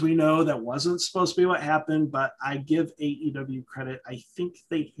fans, we know that wasn't supposed to be what happened, but I give AEW credit. I think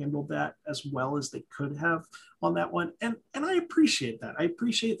they handled that as well as they could have on that one. And I appreciate that. I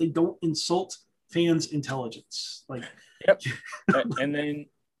appreciate they don't insult fans' intelligence. Like, and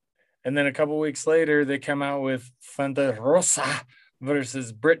then a couple weeks later, they come out with Thunder Rosa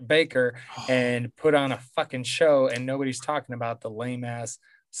versus Britt Baker and put on a fucking show, and nobody's talking about the lame ass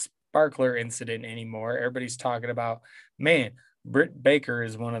sparkler incident anymore. Everybody's talking about, man, Britt Baker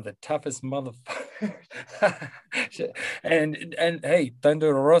is one of the toughest motherfuckers. and hey,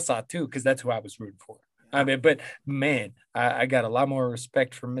 Thunder Rosa too, because that's who I was rooting for. I mean, but man, I got a lot more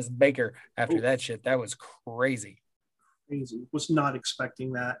respect for Miss Baker after Oh, that shit. That was crazy. crazy. Was not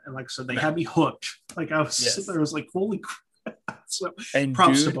expecting that. And like I said, they No. had me hooked. Like I was sitting there, Yes. I was like, holy crap. So And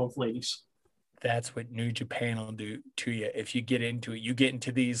props to dude, both ladies. that's what New Japan will do to you if you get into it. You get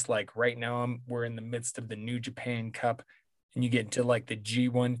into these like right now we're in the midst of the New Japan Cup and you get into like the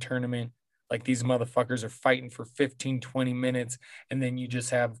G1 tournament. Like these motherfuckers are fighting for 15, 20 minutes and then you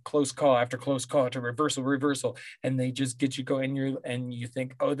just have close call after reversal and they just get you going and you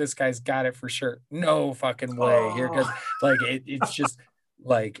think, "Oh, this guy's got it for sure." No fucking way. Here Oh, cuz like it's just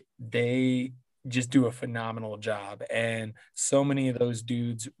like they just do a phenomenal job and so many of those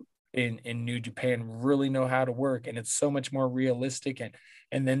dudes in New Japan really know how to work and it's so much more realistic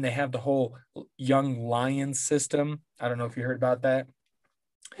and then they have the whole young lion system. I don't know if you heard about that,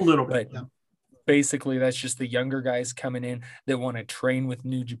 a little bit. but Yeah. basically that's just the younger guys coming in that want to train with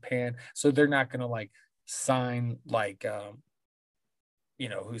New Japan. So they're not going to like sign like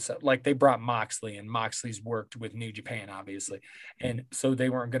who's like they brought Moxley and Moxley's worked with New Japan, obviously. And so they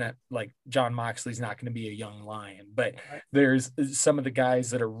weren't going to like John Moxley's not going to be a young lion, but there's some of the guys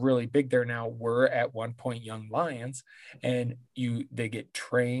that are really big there now were at one point young lions and they get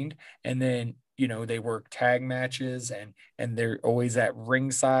trained and then they work tag matches and they're always at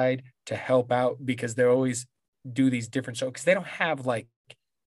ringside to help out because they always do these different shows because they don't have like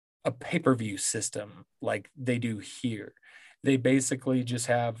a pay-per-view system like they do here. They basically just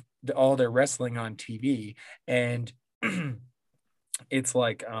have all their wrestling on TV and it's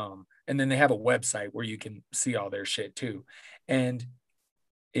like and then they have a website where you can see all their shit too. And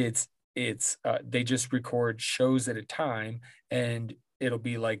it's they just record shows at a time and it'll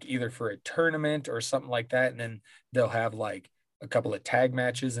be like either for a tournament or something like that and then they'll have like a couple of tag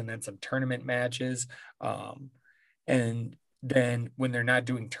matches and then some tournament matches and then when they're not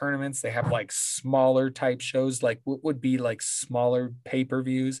doing tournaments they have like smaller type shows like what would be like smaller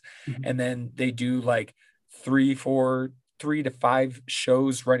pay-per-views Mhm. and then they do like 3 to 5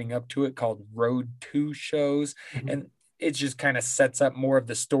 shows running up to it called road to shows Mhm. and it just kind of sets up more of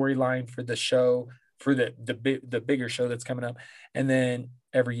the storyline for the show for the bigger show that's coming up and then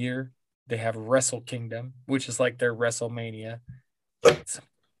every year they have Wrestle Kingdom which is like their WrestleMania. It's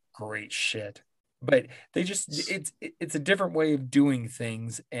great shit but they just it's a different way of doing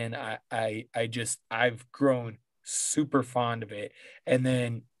things and I've grown super fond of it and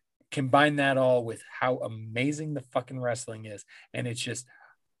then combine that all with how amazing the fucking wrestling is and it's just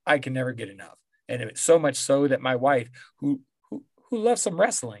I can never get enough and it's so much so that my wife who loves some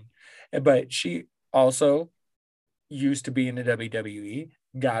wrestling but she also used to be in the WWE,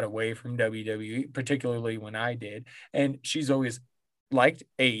 got away from WWE, particularly when I did. And she's always liked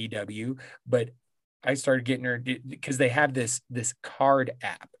AEW, but I started getting her because they have this card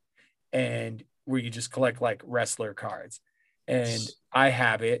app and where you just collect like wrestler cards. And I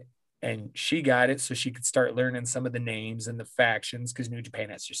have it and she got it so she could start learning some of the names and the factions because New Japan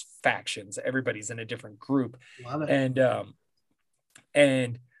has just factions. Everybody's in a different group. Love it.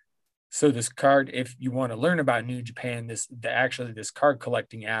 And so this card, if you want to learn about New Japan, this card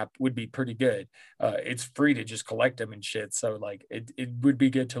collecting app would be pretty good. It's free to just collect them and shit. So like it would be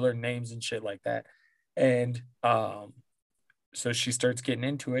good to learn names and shit like that. And so she starts getting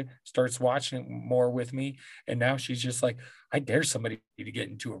into it, starts watching it more with me, and now she's just like, I dare somebody to get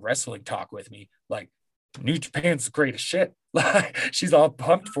into a wrestling talk with me. Like New Japan's the greatest shit. Like she's all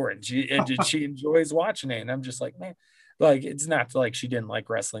pumped for it. She enjoys watching it, and I'm just like, man, like it's not like she didn't like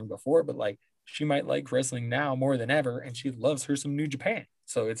wrestling before, but like she might like wrestling now more than ever, and she loves her some New Japan.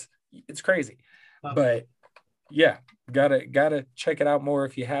 So it's crazy, Love it. but yeah, gotta check it out more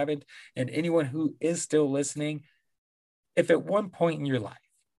if you haven't. And anyone who is still listening, if at one point in your life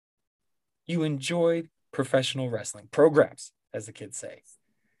you enjoyed professional wrestling programs, as the kids say,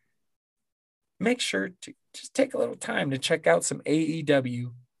 make sure to just take a little time to check out some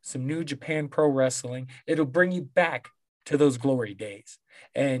AEW, some New Japan Pro Wrestling. It'll bring you back to those glory days.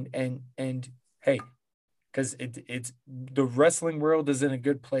 And hey, because it's the wrestling world is in a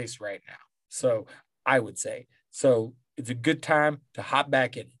good place right now. So I would say so. It's a good time to hop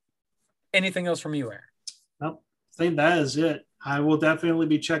back in. Anything else from you, Aaron? Nope. I think that is it. I will definitely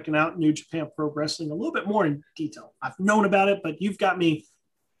be checking out New Japan Pro Wrestling a little bit more in detail. I've known about it, but you've got me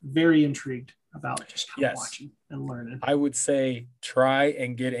very intrigued about just kind of Yes, watching and learning. I would say try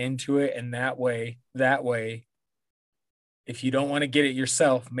and get into it, and that way, if you don't want to get it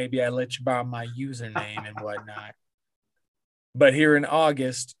yourself, maybe I let you borrow my username and whatnot. But here in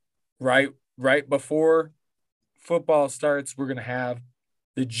August, right before football starts, we're gonna have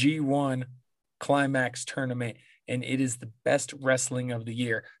the G1 Climax tournament and it is the best wrestling of the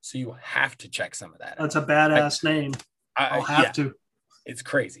year. So you have to check some of that out. That's a badass name. I'll have to. It's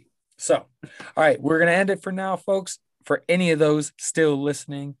crazy. So, all right, we're going to end it for now, folks. For any of those still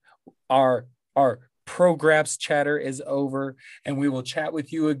listening, our Pro-Graps chatter is over, and we will chat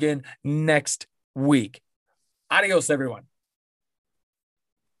with you again next week. Adios, everyone.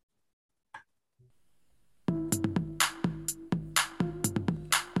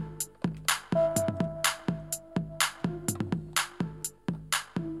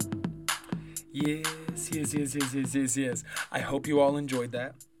 Yes. I hope you all enjoyed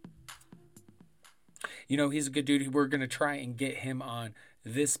that. You know, he's a good dude. We're going to try and get him on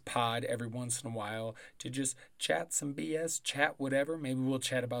this pod every once in a while to just chat some BS, chat whatever. Maybe we'll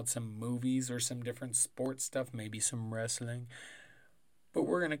chat about some movies or some different sports stuff, maybe some wrestling. But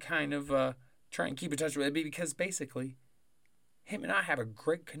we're going to kind of try and keep in touch with it because basically him and I have a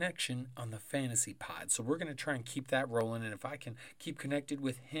great connection on the fantasy pod. So we're going to try and keep that rolling. And if I can keep connected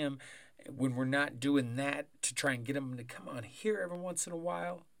with him when we're not doing that, to try and get him to come on here every once in a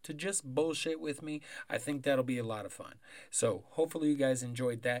while to just bullshit with me, I think that'll be a lot of fun. So hopefully you guys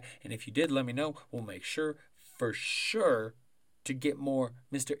enjoyed that. And if you did, let me know. We'll make sure, for sure, to get more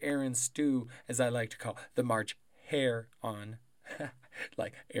Mr. Aaron Stew, as I like to call the March Hare on.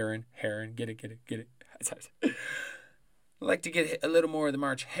 Like Aaron, Heron, get it. I like to get a little more of the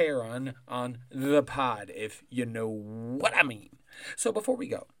March Hare on the pod, if you know what I mean. So before we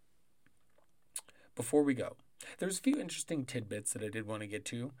go, there's a few interesting tidbits that I did want to get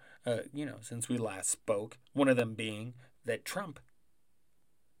to, since we last spoke. One of them being that Trump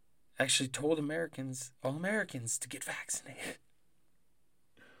actually told all Americans to get vaccinated.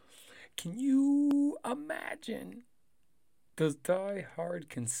 Can you imagine those die-hard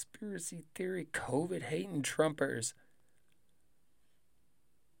conspiracy theory, COVID-hating Trumpers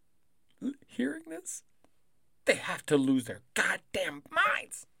hearing this? They have to lose their goddamn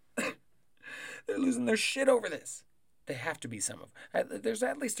minds. They're losing their shit over this. They have to be some of them. There's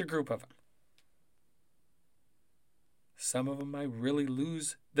at least a group of them. Some of them might really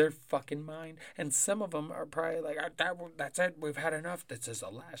lose their fucking mind. And some of them are probably like, that's it. We've had enough. This is the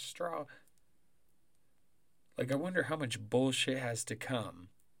last straw. Like, I wonder how much bullshit has to come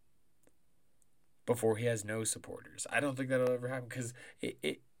before he has no supporters. I don't think that'll ever happen because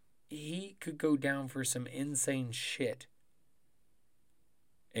he could go down for some insane shit.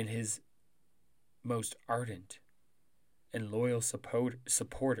 And his most ardent and loyal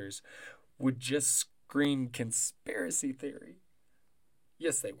supporters would just scream conspiracy theory.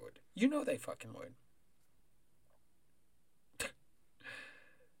 Yes, they would. You know they fucking would.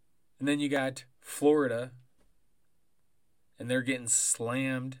 And then you got Florida, and they're getting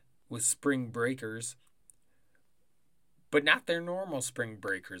slammed with spring breakers, but not their normal spring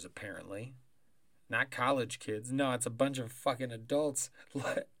breakers, apparently. Not college kids. No, it's a bunch of fucking adults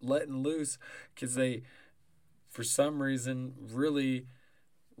letting loose because they, for some reason, really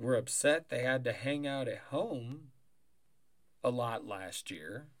were upset they had to hang out at home a lot last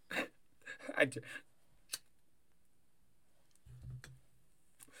year. I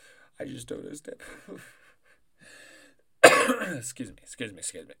just don't understand. Excuse me.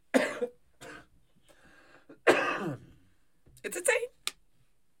 It's insane.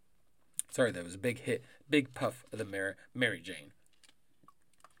 Sorry, that was a big puff of the Mary Jane.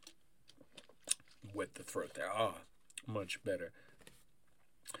 Wet the throat there. Oh, much better.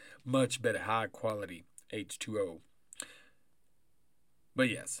 Much better, high quality H2O. But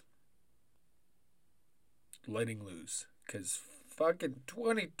yes, letting loose. Because fucking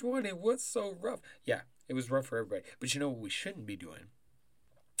 2020 was so rough. Yeah, it was rough for everybody. But you know what we shouldn't be doing?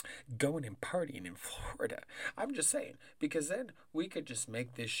 Going and partying in Florida. I'm just saying, because then we could just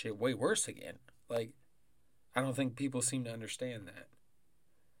make this shit way worse again. Like, I don't think people seem to understand that.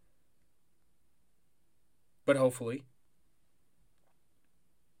 But hopefully,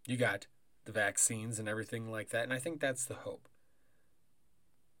 you got the vaccines and everything like that, and I think that's the hope.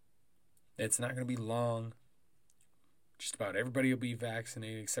 It's not going to be long. Just about everybody will be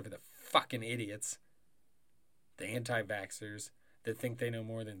vaccinated except for the fucking idiots, the anti-vaxxers, that think they know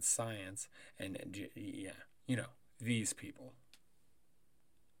more than science, and these people.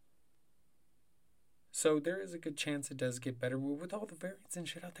 So there is a good chance it does get better. With all the variants and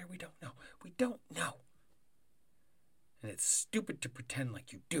shit out there, we don't know. And it's stupid to pretend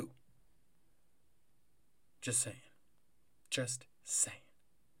like you do. Just saying.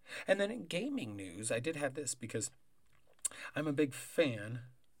 And then in gaming news, I did have this because I'm a big fan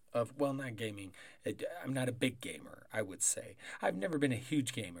well, not gaming. I'm not a big gamer, I would say. I've never been a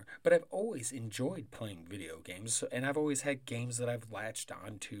huge gamer, but I've always enjoyed playing video games, and I've always had games that I've latched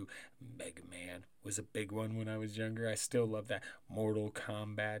onto. Mega Man was a big one when I was younger. I still love that. Mortal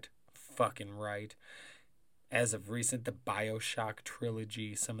Kombat, fucking right. As of recent, the BioShock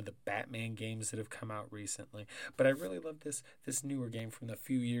trilogy, some of the Batman games that have come out recently. But I really love this newer game from the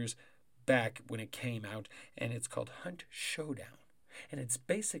few years back when it came out, and it's called Hunt Showdown. And it's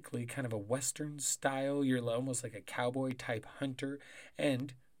basically kind of a Western style. You're almost like a cowboy type hunter.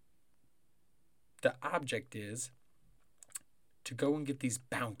 And the object is to go and get these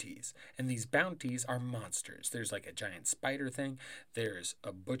bounties. And these bounties are monsters. There's like a giant spider thing. There's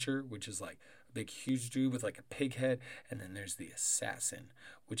a butcher, which is like a big, huge dude with like a pig head. And then there's the assassin,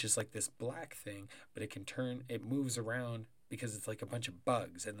 which is like this black thing, but it moves around because it's like a bunch of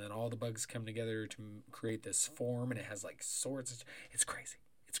bugs, and then all the bugs come together to create this form, and it has like swords. It's crazy.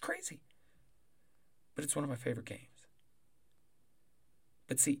 It's crazy. But it's one of my favorite games.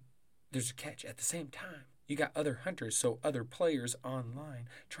 But see, there's a catch. At the same time, you got other hunters, so other players online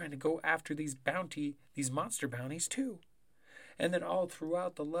trying to go after these monster bounties too. And then all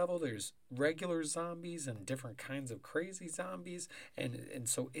throughout the level, there's regular zombies and different kinds of crazy zombies. And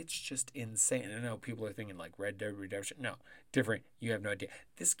so it's just insane. I know people are thinking like Red Dead Redemption. No, different. You have no idea.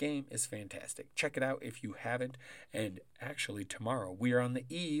 This game is fantastic. Check it out if you haven't. And actually, tomorrow, we are on the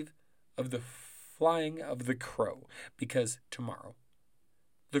eve of the flying of the crow. Because tomorrow,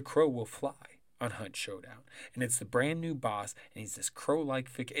 the crow will fly on Hunt Showdown. And it's the brand new boss. And he's this crow-like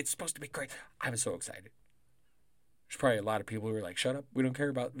figure. It's supposed to be great. I'm so excited. There's probably a lot of people who are like, shut up, we don't care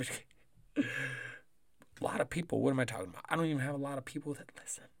about a lot of people, what am I talking about? I don't even have a lot of people that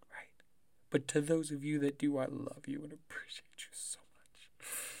listen, right? But to those of you that do, I love you and appreciate you so much.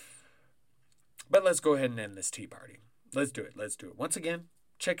 But let's go ahead and end this tea party. Let's do it. Once again,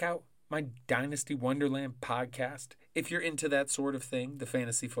 check out my Dynasty Wonderland podcast. If you're into that sort of thing, the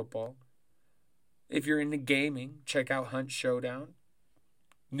fantasy football. If you're into gaming, check out Hunt Showdown.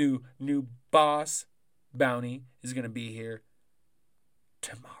 New boss bounty is going to be here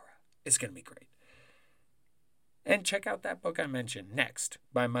tomorrow. It's going to be great. And check out that book I mentioned, Next,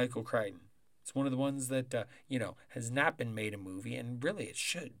 by Michael Crichton. It's one of the ones that, has not been made a movie, and really it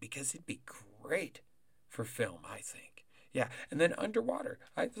should, because it'd be great for film, I think. Yeah, and then Underwater.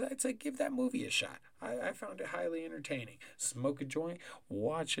 I'd say give that movie a shot. I found it highly entertaining. Smoke a joint,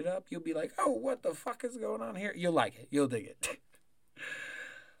 watch it up. You'll be like, oh, what the fuck is going on here? You'll like it. You'll dig it.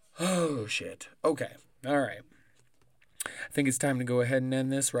 Oh, shit. Okay. All right. I think it's time to go ahead and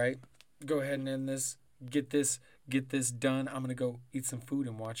end this, right? Go ahead and end this. Get this done. I'm going to go eat some food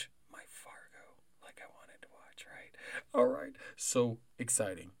and watch my Fargo like I wanted to watch, right? All right. So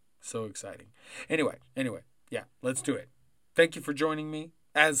exciting. Anyway. Yeah, let's do it. Thank you for joining me.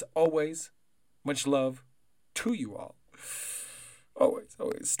 As always, much love to you all. Always.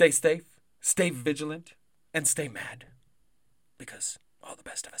 Stay safe, stay vigilant, and stay mad. Because all the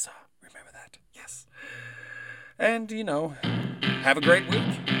best of us are. Remember that. Yes. And, have a great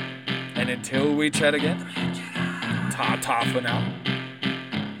week. And until we chat again, ta-ta for now.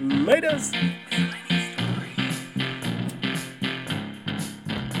 Laters.